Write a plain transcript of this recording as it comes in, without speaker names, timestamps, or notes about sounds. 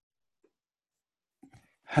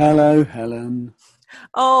Hello, Helen.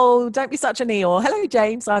 Oh, don't be such an Eeyore. Hello,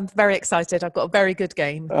 James. I'm very excited. I've got a very good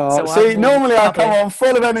game. So I See, will normally I cover come it. on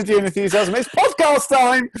full of energy and enthusiasm. It's podcast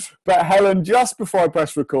time. But Helen, just before I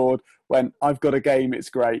press record, went, I've got a game. It's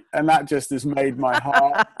great. And that just has made my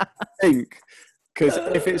heart sink. Because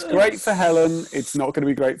if it's great for Helen, it's not going to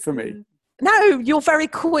be great for me. No, you're very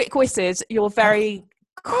quick-witted. You're very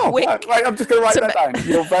quick. Right, I'm just going to write that down.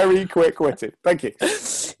 You're very quick-witted. Thank you.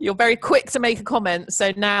 You're very quick to make a comment.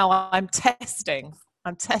 So now I'm testing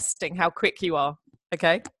how quick you are.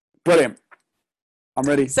 Okay. Brilliant. I'm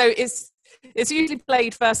ready. So it's usually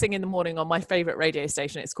played first thing in the morning on my favorite radio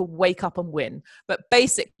station. It's called Wake Up and Win. But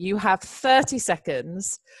basically, you have 30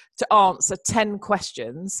 seconds to answer 10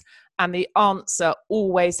 questions, and the answer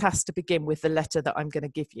always has to begin with the letter that I'm going to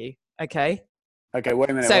give you. Okay. Okay. Wait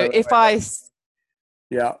a minute. So if I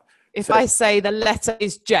say the letter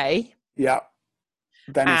is J,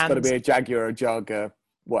 then it's got to be a Jaguar, a jug,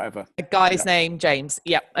 whatever. A guy's name, James.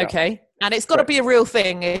 Yep. Okay. And it's got to be a real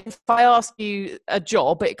thing. If I ask you a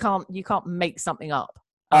job, you can't make something up.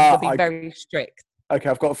 I'm going to be very strict. Okay,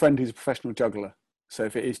 I've got a friend who's a professional juggler. So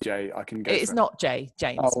if it is Jay, I can go. It's not Jay,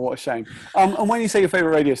 James. Oh, what a shame. And when you say your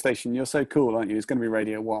favourite radio station, you're so cool, aren't you? It's going to be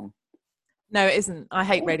Radio 1. No, it isn't. I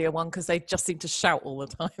hate Radio 1 because they just seem to shout all the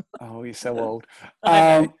time. Oh, you're so old.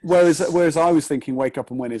 Whereas I was thinking Wake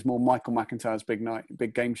Up and Win is more Michael McIntyre's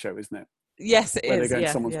big game show, isn't it? Yes, it is. Where they go into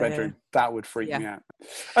someone's bedroom. Yeah. That would freak me out.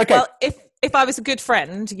 Okay. Well, if I was a good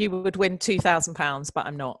friend, you would win £2,000, but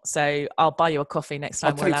I'm not. So I'll buy you a coffee next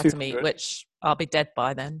time we're allowed to meet, which I'll be dead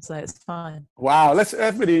by then, so it's fine. Wow, let's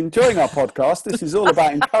everybody enjoying our podcast. This is all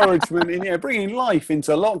about encouragement and bringing life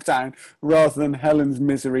into lockdown rather than Helen's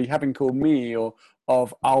misery having called me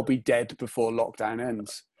of I'll be dead before lockdown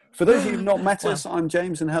ends. For those of you who've not met us, I'm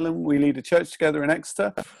James and Helen. We lead a church together in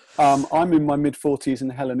Exeter. I'm in my mid-40s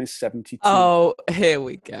and Helen is 72. Oh, here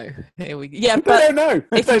we go. Yeah, but they don't know.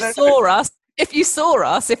 If you saw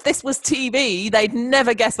us, if this was TV, they'd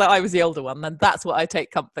never guess that I was the older one. Then that's what I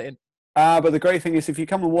take comfort in. But the great thing is, if you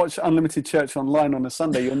come and watch Unlimited Church online on a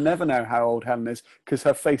Sunday, you'll never know how old Helen is because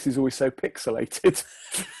her face is always so pixelated.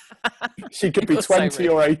 She could be 20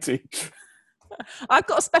 or 80. I've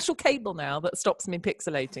got a special cable now that stops me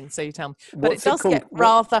pixelating, so you tell me. But What's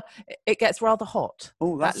it gets rather hot.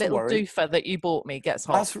 Oh, that's that little doofer that you bought me gets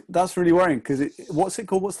hot. That's really worrying because what's it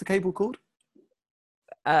called? What's the cable called?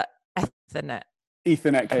 Ethernet.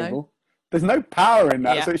 Ethernet cable. There's no power in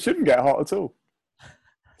that, so it shouldn't get hot at all.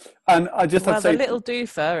 And I just have to say, the little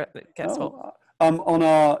doofer gets hot. On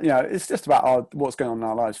our, it's just about what's going on in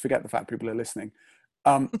our lives. Forget the fact people are listening.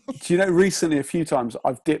 Do you know, recently a few times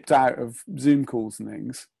I've dipped out of Zoom calls and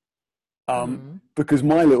things because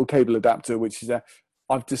my little cable adapter, which is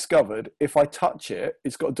I've discovered if I touch it,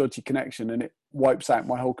 it's got a dodgy connection and it wipes out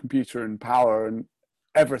my whole computer and power and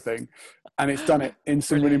everything. And it's done it in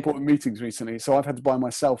some really important meetings recently. So I've had to buy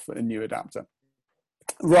myself a new adapter.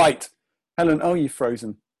 Right. Helen, you've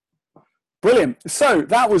frozen. Brilliant. So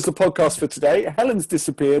that was the podcast for today. Helen's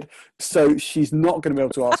disappeared, so she's not going to be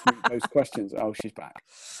able to ask me those questions. Oh, she's back.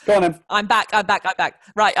 Go on, then. I'm back.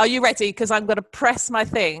 Right, are you ready? Because I'm going to press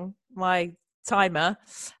my timer,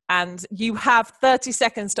 and you have 30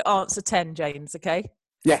 seconds to answer 10, James, okay?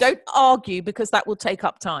 Yes. Don't argue because that will take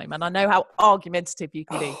up time, and I know how argumentative you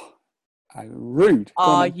can be. Rude.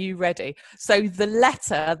 Are you ready? So the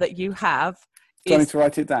letter that you have Do I need to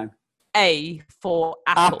write it down? A for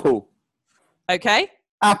apple. Okay?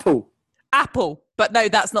 Apple. But no,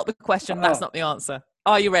 that's not the question. That's not the answer.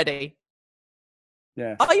 Are you ready?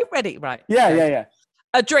 Yeah. Are you ready? Right. Yeah.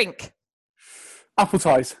 A drink. Apple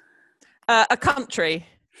ties. A country.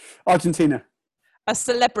 Argentina. A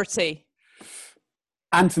celebrity.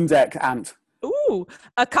 Ant and Dec, ant. Ooh.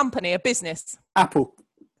 A company, a business. Apple.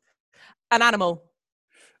 An animal.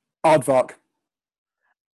 Aardvark.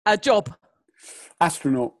 A job.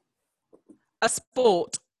 Astronaut. A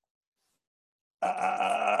sport.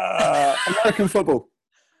 American football.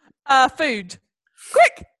 Food.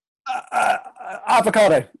 Quick.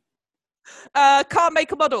 Avocado. Car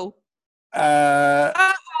maker model. Time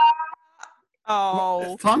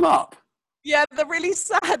up. Yeah, the really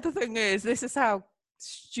sad thing is, this is how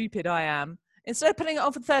stupid I am. Instead of putting it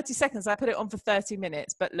on for 30 seconds, I put it on for 30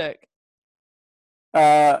 minutes. But look. You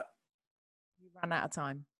ran out of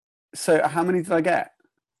time. So how many did I get?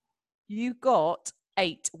 You got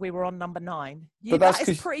 8. We were on number 9. That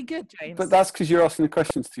is pretty good, James. But that's because you're asking the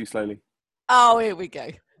questions too slowly. Oh, here we go.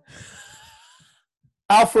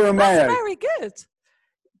 Alfa Romeo. That's very good.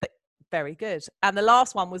 Very good. And the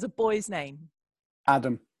last one was a boy's name.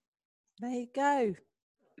 Adam. There you go.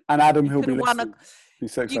 And Adam, he'll be listening.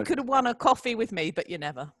 You could have won a coffee with me, but you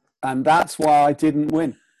never. and that's why I didn't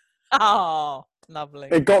win. Oh, lovely.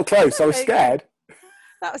 It got close. I was scared.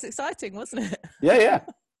 That was exciting, wasn't it? Yeah.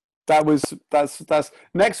 That's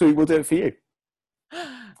next week we'll do it for you.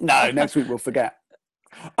 No, next week we'll forget.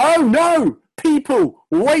 Oh no! People,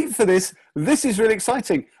 wait for this. This is really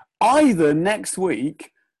exciting. Either next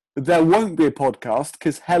week there won't be a podcast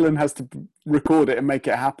because Helen has to record it and make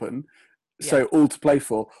it happen. So all to play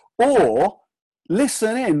for. Or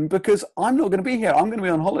listen in because I'm not going to be here. I'm going to be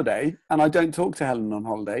on holiday and I don't talk to Helen on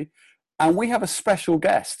holiday. And we have a special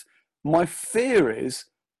guest. My fear is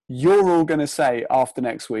you're all going to say after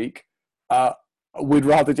next week, we'd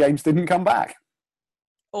rather James didn't come back.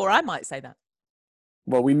 Or I might say that.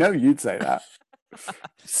 Well, we know you'd say that.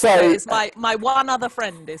 So it's my one other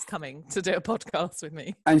friend is coming to do a podcast with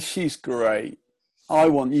me. And she's great. I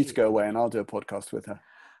want you to go away and I'll do a podcast with her.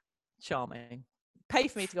 Charming. Pay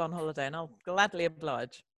for me to go on holiday and I'll gladly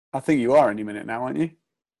oblige. I think you are any minute now, aren't you?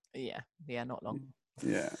 Yeah, not long.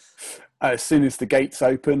 Yeah. As soon as the gate's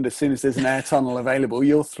opened, as soon as there's an air tunnel available,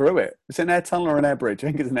 you're through it. Is it an air tunnel or an air bridge? I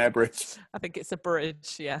think it's an air bridge. I think it's a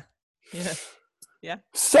bridge, yeah.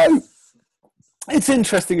 So it's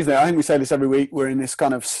interesting, isn't it? I think we say this every week. We're in this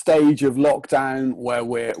kind of stage of lockdown where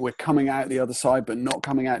we're coming out the other side, but not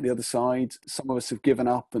coming out the other side. Some of us have given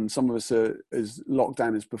up, and some of us are as locked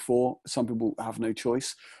down as before. Some people have no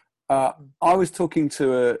choice. I was talking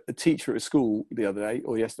to a teacher at a school the other day,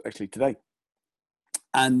 or actually today,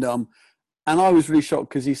 and I was really shocked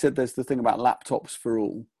because he said there's the thing about laptops for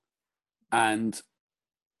all, and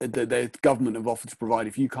the government have offered to provide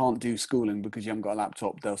if you can't do schooling because you haven't got a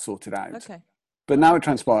laptop, they'll sort it out. Okay. But now it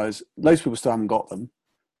transpires, most people still haven't got them,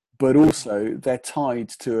 but also they're tied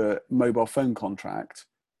to a mobile phone contract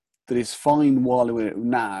that is fine while we're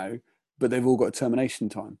now, but they've all got a termination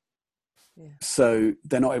time. Yeah. So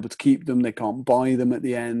they're not able to keep them. They can't buy them at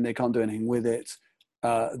the end. They can't do anything with it.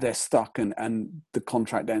 They're stuck and the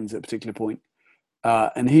contract ends at a particular point.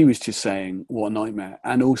 And he was just saying, what a nightmare.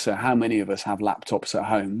 And also how many of us have laptops at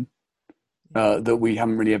home that we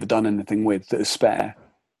haven't really ever done anything with that are spare.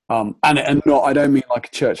 And not, I don't mean like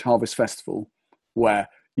a church harvest festival where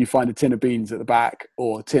you find a tin of beans at the back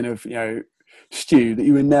or a tin of, stew that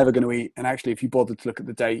you were never going to eat. And actually, if you bothered to look at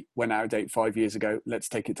the date, went out of date 5 years ago, let's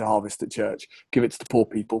take it to harvest at church, give it to the poor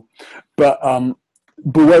people. But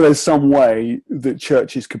where there's some way that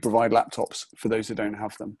churches could provide laptops for those who don't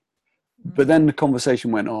have them. But then the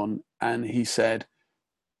conversation went on and he said,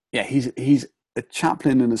 he's a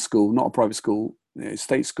chaplain in a school, not a private school,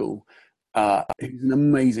 state school. He's an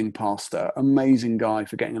amazing pastor, amazing guy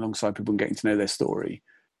for getting alongside people and getting to know their story.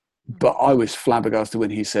 But I was flabbergasted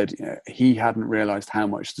when he said he hadn't realised how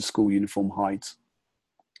much the school uniform hides.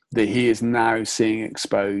 That he is now seeing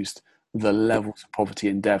exposed the levels of poverty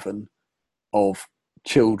in Devon of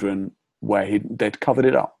children where they'd covered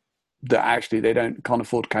it up. That actually they can't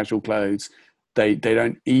afford casual clothes. They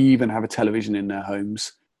don't even have a television in their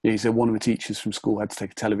homes. He said one of the teachers from school had to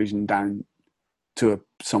take a television down to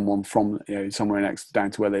someone from somewhere next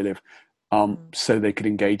down to where they live, so they could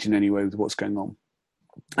engage in any way with what's going on.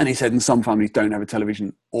 And he said, and some families don't have a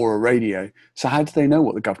television or a radio, so how do they know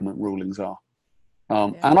what the government rulings are?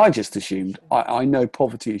 And I just assumed, I know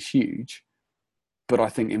poverty is huge, but I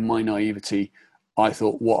think in my naivety, I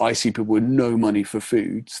thought, what I see people with no money for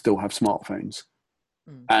food still have smartphones.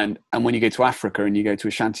 And when you go to Africa and you go to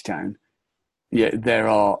a shantytown,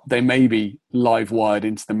 they may be live wired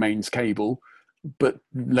into the mains cable, but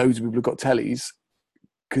loads of people have got tellies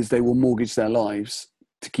because they will mortgage their lives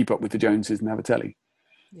to keep up with the Joneses and have a telly.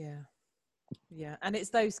 Yeah. And it's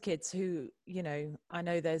those kids who, I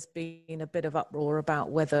know there's been a bit of uproar about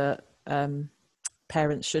whether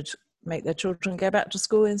parents should make their children go back to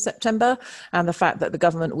school in September, and the fact that the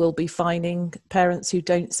government will be fining parents who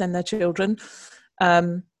don't send their children.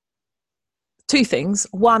 Two things.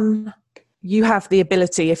 One, you have the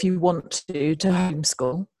ability, if you want to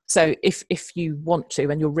homeschool. So if you want to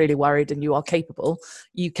and you're really worried and you are capable,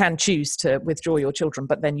 you can choose to withdraw your children,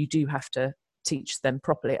 but then you do have to teach them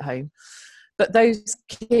properly at home. But those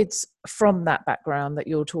kids from that background that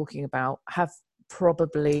you're talking about have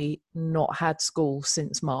probably not had school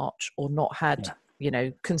since March, or not had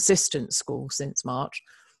consistent school since March.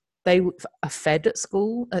 They are fed at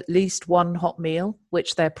school at least one hot meal,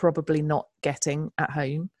 which they're probably not getting at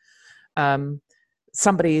home.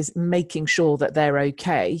 Somebody is making sure that they're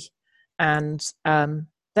okay, and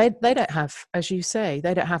they don't have, as you say,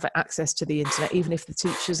 they don't have access to the internet, even if the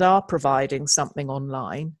teachers are providing something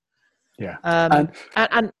online.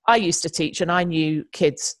 And I used to teach, and I knew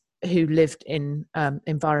kids who lived in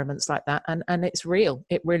environments like that, and it's real.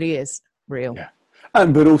 It really is real.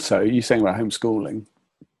 But also, you're saying about homeschooling,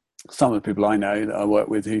 some of the people I know that I work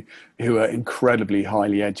with who are incredibly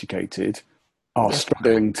highly educated are Yeah.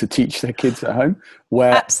 struggling to teach their kids at home,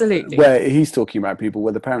 where Absolutely. he's talking about people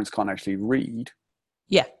where the parents can't actually read.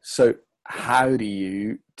 Yeah. So how do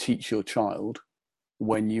you teach your child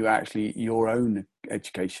when you actually, your own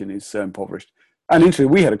education is so impoverished? And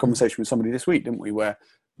interestingly, we had a conversation with somebody this week, didn't we, where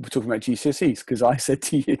we're talking about GCSEs, because I said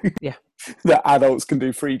to you Yeah. that adults can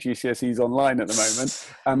do free GCSEs online at the moment,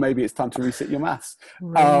 and maybe it's time to reset your maths.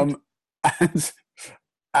 Rude. And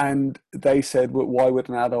and they said, well, why would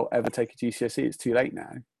an adult ever take a GCSE? It's too late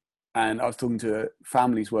now. And I was talking to a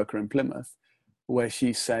families worker in Plymouth, where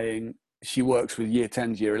she's saying she works with year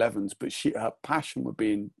 10s, year 11s, but her passion would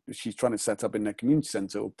be she's trying to set up in their community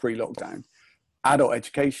centre or pre-lockdown, adult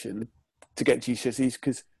education to get GCSEs,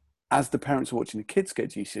 because as the parents are watching the kids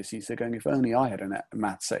get GCSEs, they're going, if only I had a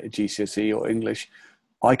maths at a GCSE or English,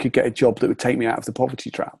 I could get a job that would take me out of the poverty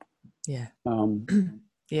trap. Yeah.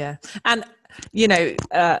 Yeah. And,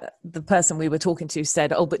 the person we were talking to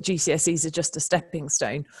said, oh, but GCSEs are just a stepping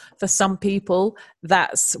stone. For some people,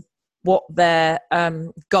 that's what their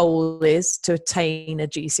goal is, to attain a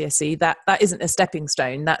GCSE. That isn't a stepping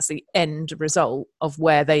stone. That's the end result of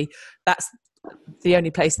where that's the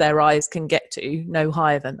only place their eyes can get to, no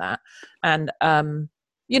higher than that. And,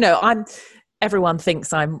 everyone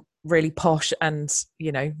thinks I'm really posh and,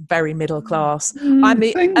 very middle class. I'm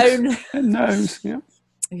the only... knows, yeah.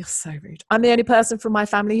 You're so rude. I'm the only person from my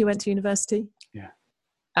family who went to university. Yeah.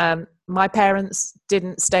 My parents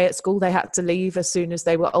didn't stay at school. They had to leave as soon as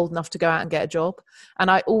they were old enough to go out and get a job. And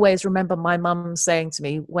I always remember my mum saying to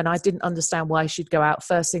me, when I didn't understand why she'd go out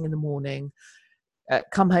first thing in the morning,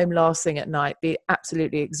 come home last thing at night, be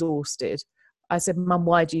absolutely exhausted. I said, Mum,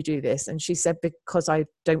 why do you do this? And she said, because I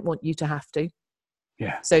don't want you to have to.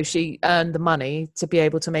 Yeah. So she earned the money to be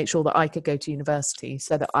able to make sure that I could go to university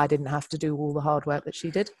so that I didn't have to do all the hard work that she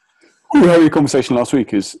did. We were having a conversation last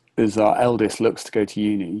week as our eldest looks to go to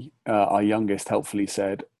uni. Our youngest helpfully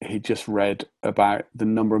said he just read about the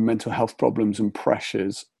number of mental health problems and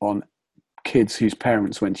pressures on kids whose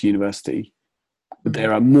parents went to university. Mm-hmm.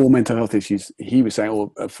 There are more mental health issues, he was saying,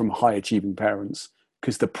 from high achieving parents,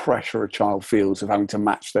 because the pressure a child feels of having to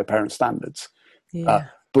match their parents' standards. Yeah.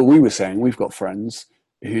 But we were saying we've got friends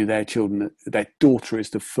who their daughter is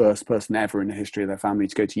the first person ever in the history of their family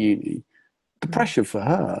to go to uni. The pressure for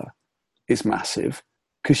her is massive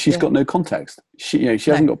because she's got no context. She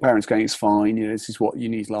hasn't got parents going, it's fine, this is what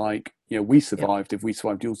uni's like. We survived. If we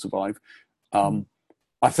survived, you'll survive.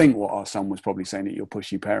 I think what our son was probably saying, that you'll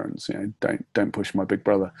push your parents, don't push my big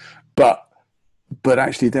brother. But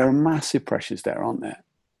actually there are massive pressures there, aren't there?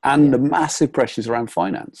 And the massive pressures around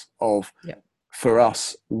finance of... For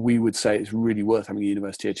us, we would say it's really worth having a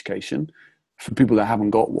university education. For people that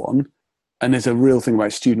haven't got one, and there's a real thing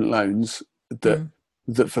about student loans that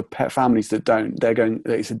for families that don't, they're going,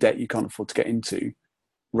 it's a debt you can't afford to get into,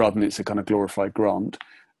 rather than it's a kind of glorified grant.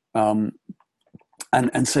 And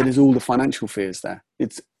so there's all the financial fears there.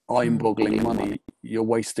 It's eye-boggling money you're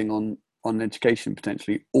wasting on education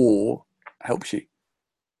potentially, or helps you.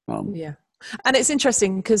 And it's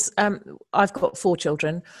interesting because I've got 4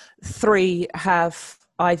 children. 3 have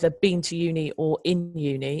either been to uni or in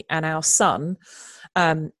uni. And our son,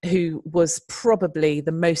 who was probably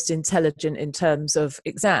the most intelligent in terms of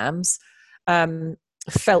exams,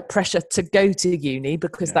 felt pressure to go to uni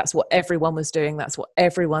because that's what everyone was doing. That's what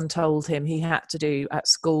everyone told him he had to do at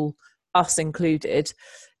school, us included.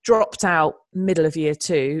 Dropped out middle of year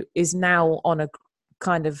 2, is now on a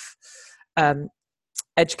kind of...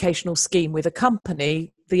 educational scheme with a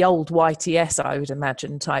company, the old YTS, I would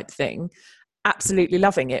imagine, type thing, absolutely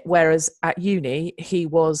loving it. Whereas at uni, he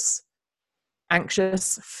was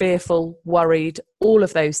anxious, fearful, worried, all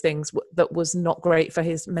of those things that was not great for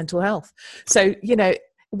his mental health. So,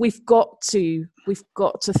 we've got to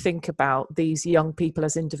think about these young people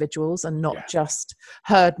as individuals and not just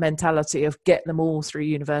herd mentality of get them all through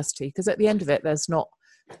university, because at the end of it, there's not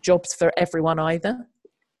jobs for everyone either.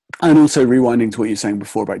 And also rewinding to what you were saying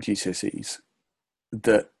before about GCSEs,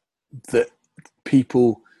 that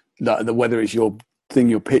people, like, whether it's your thing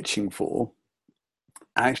you're pitching for,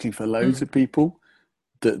 actually for loads of people,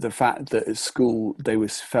 that the fact that at school they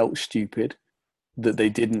felt stupid, that they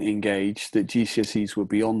didn't engage, that GCSEs were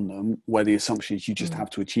beyond them, where the assumption is you just have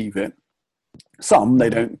to achieve it. Some, they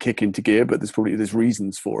don't kick into gear, but there's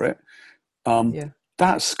reasons for it.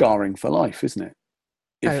 That's scarring for life, isn't it?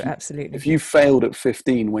 Absolutely. If you failed at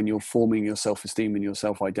 15 when you're forming your self-esteem and your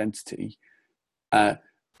self-identity, and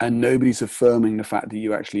nobody's affirming the fact that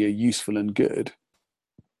you actually are useful and good,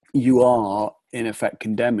 you are in effect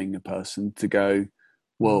condemning a person to go,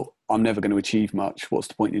 well, I'm never going to achieve much. What's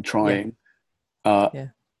the point in trying?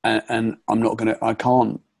 and I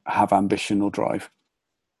can't have ambition or drive.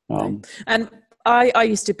 No. And I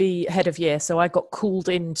used to be head of year, so I got called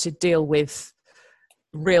in to deal with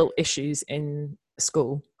real issues in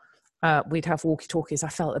school. We'd have walkie-talkies. I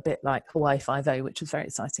felt a bit like Hawaii Five-0, which was very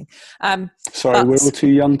exciting. Sorry, we're all too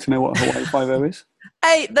young to know what Hawaii Five-0 is.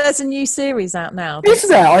 Hey, there's a new series out now. Is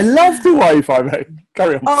there? I love Hawaii Five-0.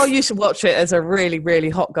 Carry on. Oh, you should watch it. There's a really, really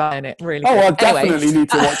hot guy in it. Really. Oh, good. I definitely need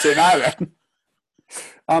to watch it now then.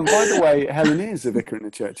 By the way, Helen is a vicar in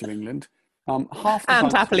the Church of England. Half the and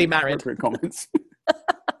time happily married. Comments.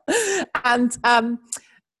 And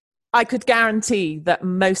I could guarantee that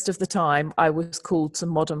most of the time I was called to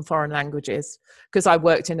modern foreign languages because I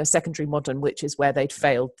worked in a secondary modern, which is where they'd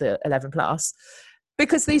failed the 11 plus,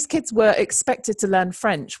 because these kids were expected to learn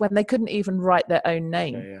French when they couldn't even write their own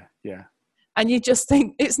name. Yeah. And you just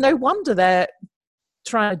think it's no wonder they're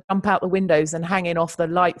trying to jump out the windows and hanging off the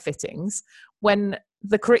light fittings when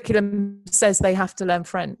the curriculum says they have to learn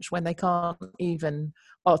French when they can't even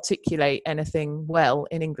articulate anything well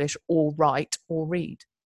in English or write or read.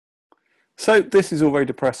 So this is all very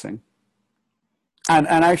depressing. And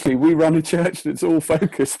actually we run a church that's all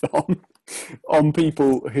focused on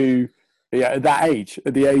people who, at that age,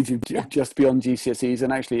 at the age of just beyond GCSEs.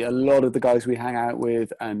 And actually a lot of the guys we hang out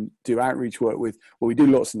with and do outreach work with, well, we do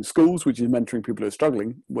lots in schools, which is mentoring people who are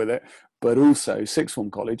struggling with it, but also sixth form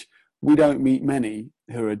college. We don't meet many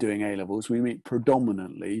who are doing A-levels. We meet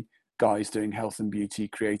predominantly guys doing health and beauty,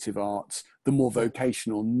 creative arts, the more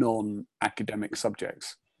vocational, non-academic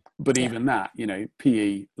subjects. But even that,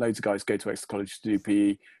 PE, loads of guys go to extra college to do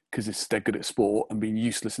PE because they're good at sport and being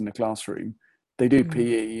useless in the classroom. They do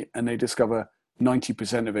PE and they discover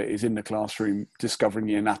 90% of it is in the classroom, discovering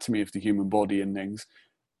the anatomy of the human body and things.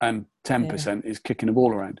 And 10% is kicking a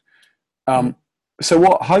ball around. So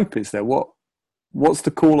what hope is there? What's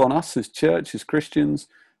the call on us as church, as Christians?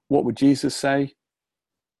 What would Jesus say?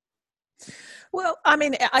 Well, I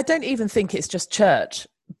mean, I don't even think it's just church,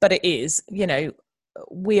 but it is,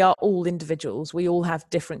 we are all individuals. We all have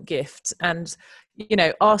different gifts. And,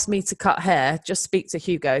 ask me to cut hair, just speak to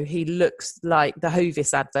Hugo. He looks like the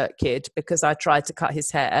Hovis advert kid because I tried to cut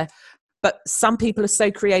his hair. But some people are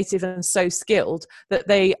so creative and so skilled that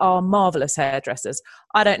they are marvelous hairdressers.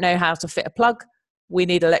 I don't know how to fit a plug. We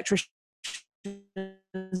need electricians.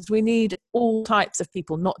 We need all types of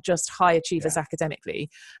people, not just high achievers academically.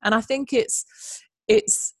 And I think it's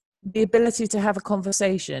the ability to have a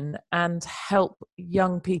conversation and help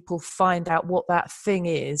young people find out what that thing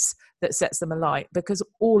is that sets them alight, because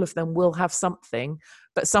all of them will have something,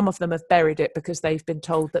 but some of them have buried it because they've been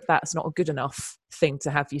told that that's not a good enough thing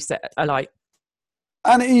to have you set alight.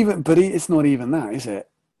 And it's not even that, is it?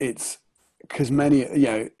 It's because many,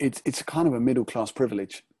 it's kind of a middle class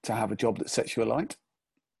privilege to have a job that sets you alight.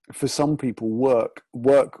 For some people, work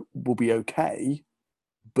will be okay,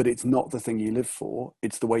 but it's not the thing you live for.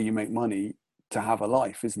 It's the way you make money to have a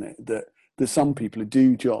life, isn't it? That there's some people who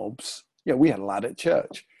do jobs. Yeah, we had a lad at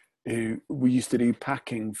church who we used to do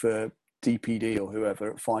packing for DPD or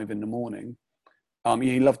whoever at 5 a.m.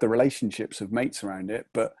 He loved the relationships of mates around it,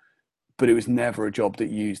 but it was never a job that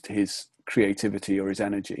used his creativity or his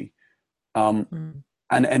energy. And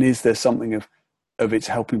is there something of it's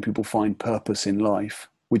helping people find purpose in life,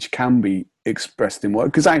 which can be expressed in work?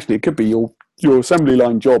 Because actually it could be your assembly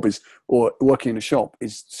line job or working in a shop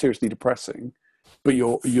is seriously depressing, but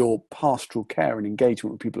your pastoral care and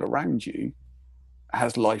engagement with people around you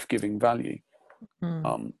has life-giving value.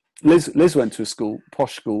 Liz went to a school,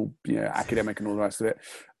 posh school, academic and all the rest of it,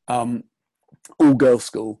 all girls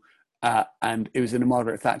school, and it was in the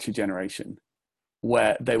Margaret Thatcher generation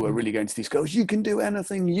where they were really going to these girls, you can do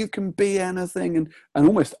anything, you can be anything, and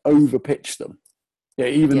almost overpitch them.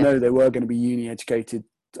 Even though they were going to be uni educated,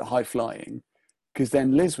 high flying, because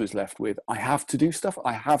then Liz was left with, I have to do stuff.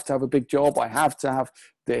 I have to have a big job. I have to have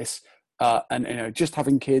this. And just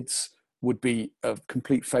having kids would be a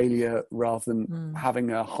complete failure rather than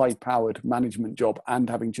having a high powered management job and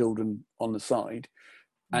having children on the side.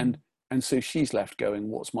 And so she's left going,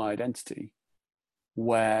 what's my identity?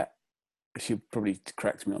 Where she'll probably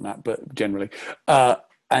correct me on that, but generally,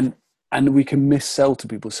 and we can missell to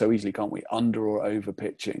people so easily, can't we? Under or over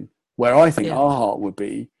pitching, where I think our heart would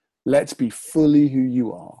be, let's be fully who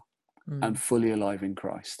you are and fully alive in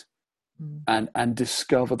Christ, and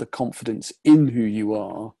discover the confidence in who you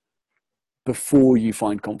are before you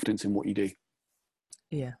find confidence in what you do.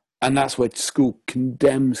 Yeah. And that's where school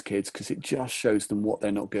condemns kids, because it just shows them what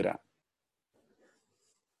they're not good at.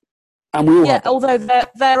 And we all although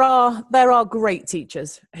there are great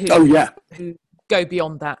teachers who go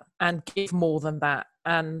beyond that and give more than that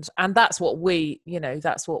and that's what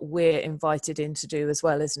that's what we're invited in to do as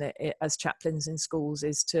well, isn't it, as chaplains in schools,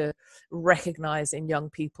 is to recognize in young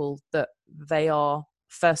people that they are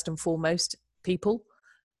first and foremost people,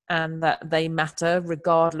 and that they matter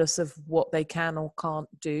regardless of what they can or can't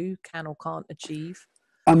do, can or can't achieve.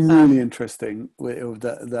 I'm really interesting with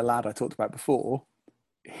the lad I talked about before.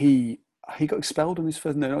 He got expelled on his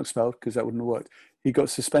first, no, not expelled because that wouldn't have worked. He got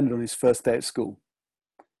suspended on his first day at school,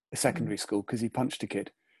 a secondary school, because he punched a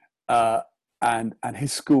kid. And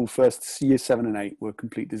his school, first year 7 and 8, were a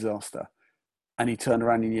complete disaster. And he turned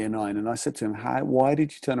around in year 9. And I said to him, why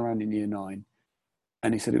did you turn around in year 9?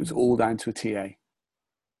 And he said it was all down to a TA.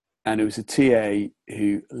 And it was a TA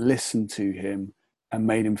who listened to him and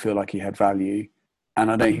made him feel like he had value. And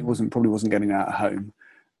I know he probably wasn't getting that at home.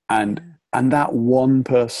 And that one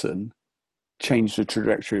person changed the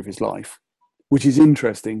trajectory of his life, which is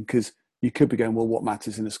interesting because you could be going, well, what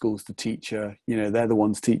matters in the school is the teacher. They're the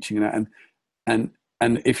ones teaching that. And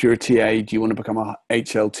if you're a TA, do you want to become a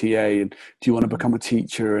HLTA? And do you want to become a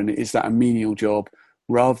teacher? And is that a menial job?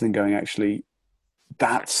 Rather than going, actually,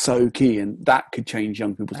 that's so key. And that could change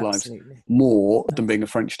young people's lives more than being a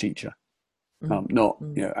French teacher.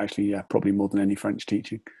 Probably more than any French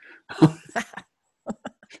teaching.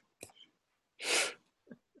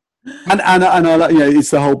 And I like,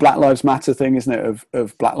 it's the whole Black Lives Matter thing, isn't it?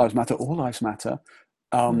 Of Black Lives Matter, all lives matter.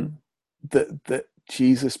 That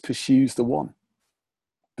Jesus pursues the one.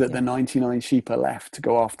 That the 99 sheep are left to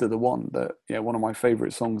go after the one. That one of my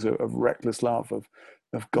favourite songs of reckless love of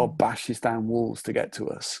God bashes down walls to get to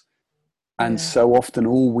us. And so often,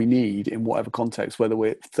 all we need in whatever context, whether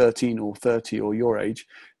we're 13 or 30 or your age,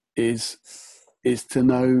 is to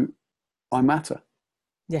know I matter.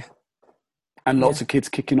 Yeah. And lots of kids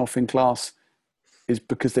kicking off in class is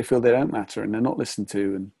because they feel they don't matter and they're not listened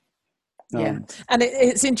to. And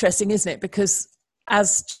it's interesting, isn't it? Because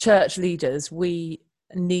as church leaders, we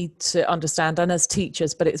need to understand, and as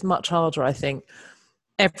teachers, but it's much harder, I think.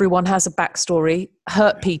 Everyone has a backstory.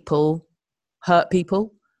 Hurt people.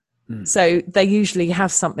 So they usually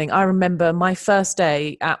have something. I remember my first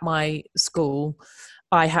day at my school,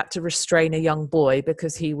 I had to restrain a young boy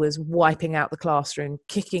because he was wiping out the classroom,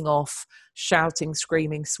 kicking off, shouting,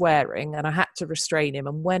 screaming, swearing, and I had to restrain him.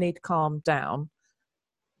 And when he'd calmed down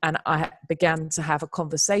and I began to have a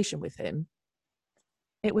conversation with him,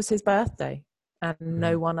 it was his birthday and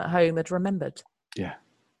no one at home had remembered. Yeah.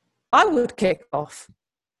 I would kick off.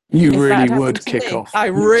 You really would kick off. I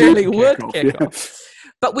really would kick off. off.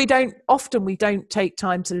 But we don't take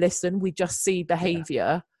time to listen. We just see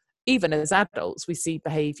behavior. Even as adults, we see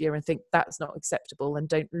behavior and think that's not acceptable and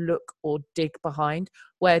don't look or dig behind.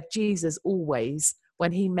 Where Jesus always,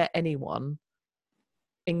 when he met anyone,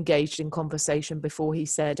 engaged in conversation before he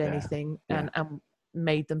said anything and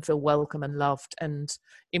made them feel welcome and loved and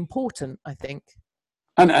important, I think.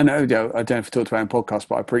 And I don't know if I talked about it in podcast,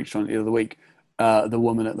 but I preached on it the other week, the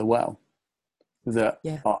woman at the well.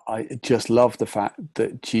 I just love the fact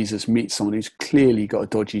that Jesus meets someone who's clearly got a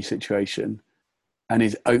dodgy situation, and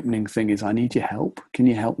his opening thing is, I need your help. Can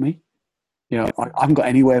you help me? I haven't got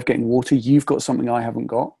any way of getting water. You've got something I haven't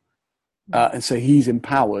got. And so he's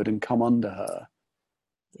empowered and come under her.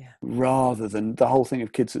 Yeah. Rather than the whole thing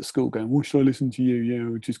of kids at school going, well, should I listen to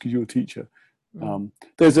you? Just because you're a teacher.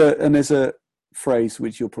 There's a phrase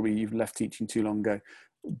which you've left teaching too long ago,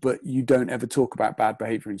 but you don't ever talk about bad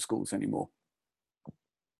behaviour in schools anymore.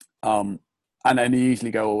 And then you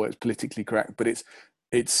usually go, oh, it's politically correct, but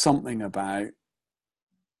it's something about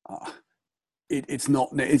it's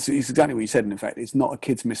exactly what you said. In fact, it's not a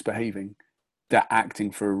kid's misbehaving; they're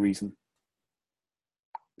acting for a reason.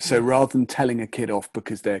 So rather than telling a kid off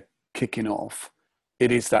because they're kicking off,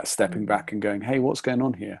 it is that stepping back and going, hey, what's going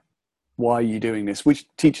on here? Why are you doing this? Which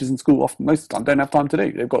teachers in school often, most of the time, don't have time to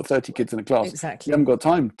do. They've got 30 kids in a class. Exactly. You haven't got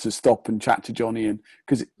time to stop and chat to Johnny. And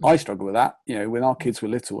because I struggle with that, when our kids were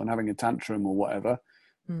little and having a tantrum or whatever,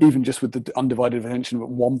 even just with the undivided attention of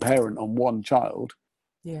one parent on one child,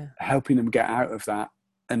 helping them get out of that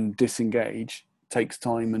and disengage takes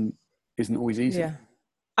time and isn't always easy. Yeah.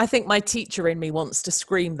 I think my teacher in me wants to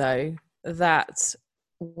scream, though, that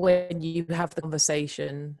when you have the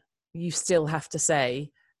conversation, you still have to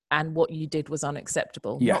say, and what you did was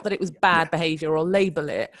unacceptable. Yeah. Not that it was bad behavior or label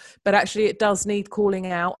it, but actually it does need calling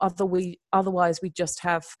out. Otherwise, we just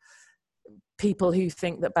have people who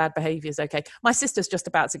think that bad behavior is okay. My sister's just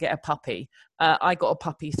about to get a puppy. I got a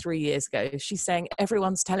puppy 3 years ago. She's saying,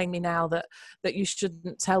 everyone's telling me now that you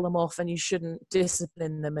shouldn't tell them off and you shouldn't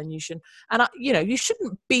discipline them and you shouldn't. And you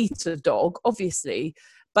shouldn't beat a dog, obviously.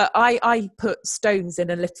 But I put stones in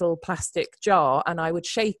a little plastic jar and I would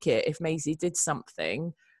shake it if Maisie did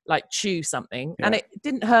something. like chew something, and it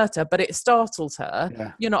didn't hurt her, but it startled her.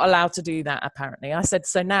 Yeah. You're not allowed to do that, apparently. I said,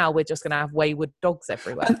 so now we're just going to have wayward dogs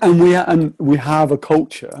everywhere. And we have a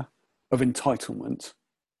culture of entitlement.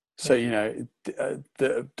 So, you know,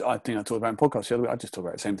 I think I talked about in podcasts the other week. I just talk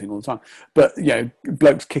about the same thing all the time. But, you know,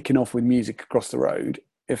 blokes kicking off with music across the road.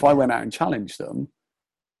 If I went out and challenged them,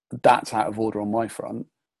 that's out of order on my front.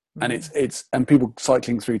 And and people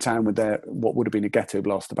cycling through town with their, what would have been a ghetto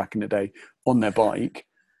blaster back in the day, on their bike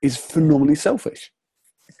is phenomenally selfish,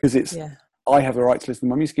 because I have the right to listen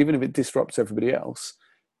to my music, even if it disrupts everybody else.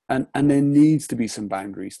 And there needs to be some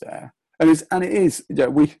boundaries there. And it is, you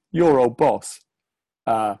know, your old boss,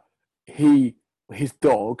 his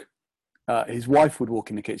dog, his wife would walk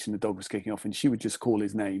in the kitchen, the dog was kicking off, and she would just call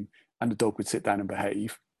his name, and the dog would sit down and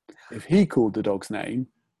behave. If he called the dog's name,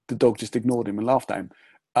 the dog just ignored him and laughed at him.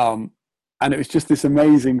 And it was just this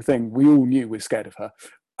amazing thing. We all knew we're scared of her.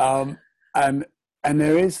 And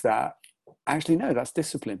there is that. Actually, no, that's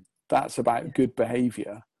discipline. That's about good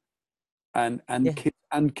behaviour, and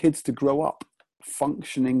kids to grow up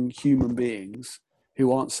functioning human beings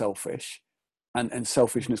who aren't selfish. And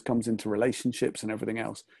selfishness comes into relationships and everything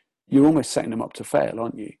else. You're almost setting them up to fail,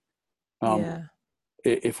 aren't you?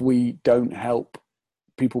 If we don't help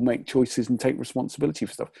people make choices and take responsibility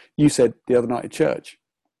for stuff. You said the other night at church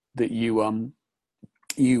that you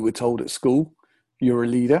were told at school you're a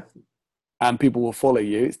leader and people will follow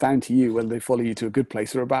you. It's down to you whether they follow you to a good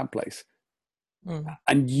place or a bad place.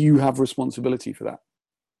 And you have responsibility for that.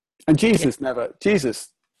 And Jesus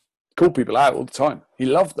called people out all the time. He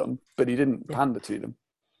loved them, but he didn't pander to them.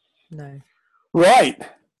 No. Right.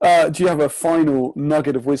 Do you have a final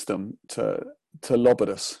nugget of wisdom to lob at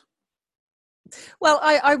us? Well,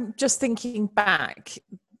 I'm just thinking back.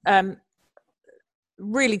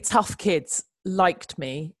 Really tough kids liked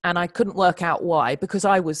me, and I couldn't work out why, because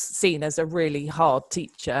I was seen as a really hard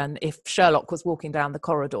teacher. And if Sherlock was walking down the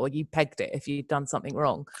corridor, you pegged it if you'd done something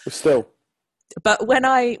wrong. But when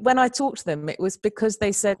I talked to them, it was because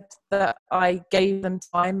they said that I gave them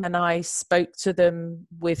time and I spoke to them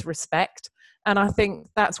with respect. And I think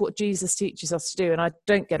that's what Jesus teaches us to do. And I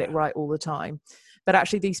don't get it right all the time. But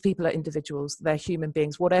actually, these people are individuals. They're human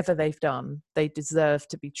beings. Whatever they've done, they deserve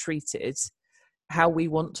to be treated how we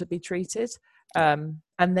want to be treated. And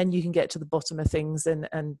then you can get to the bottom of things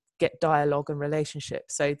and get dialogue and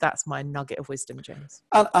relationship. So that's my nugget of wisdom, James.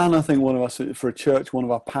 And I think one of us, for a church, one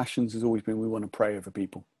of our passions has always been we want to pray over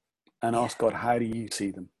people and ask God, how do you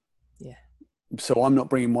see them? Yeah. So I'm not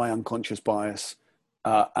bringing my unconscious bias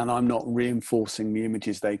and I'm not reinforcing the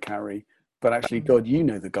images they carry. But actually, God, you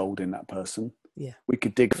know the gold in that person. Yeah. We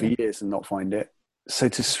could dig for years and not find it. So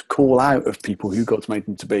to call out of people who God's made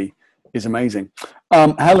them to be is amazing.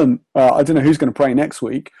 Helen, I don't know who's going to pray next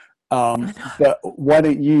week, but why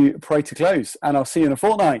don't you pray to close? And I'll see you in a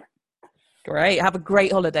fortnight. Great. Have a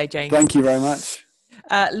great holiday, James. Thank you very much.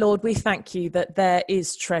 Lord, we thank you that there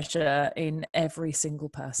is treasure in every single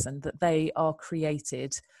person, that they are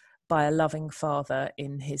created by a loving Father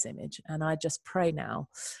in his image. And I just pray now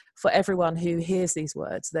for everyone who hears these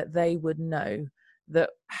words, that they would know that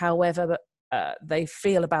however they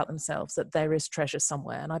feel about themselves, that there is treasure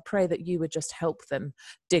somewhere. And I pray that you would just help them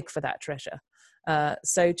dig for that treasure.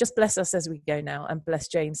 So just bless us as we go now, and bless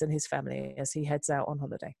James and his family as he heads out on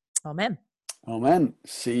holiday. Amen. Amen.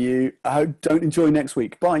 See you. Don't enjoy next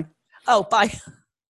week. Bye. Oh, bye.